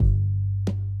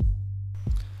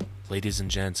Ladies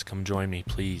and gents, come join me,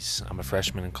 please. I'm a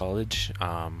freshman in college.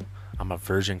 I'm a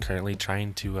virgin currently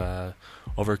trying to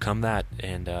overcome that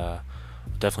and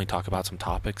definitely talk about some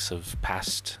topics of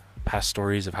past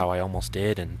stories of how I almost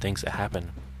did and things that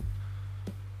happened.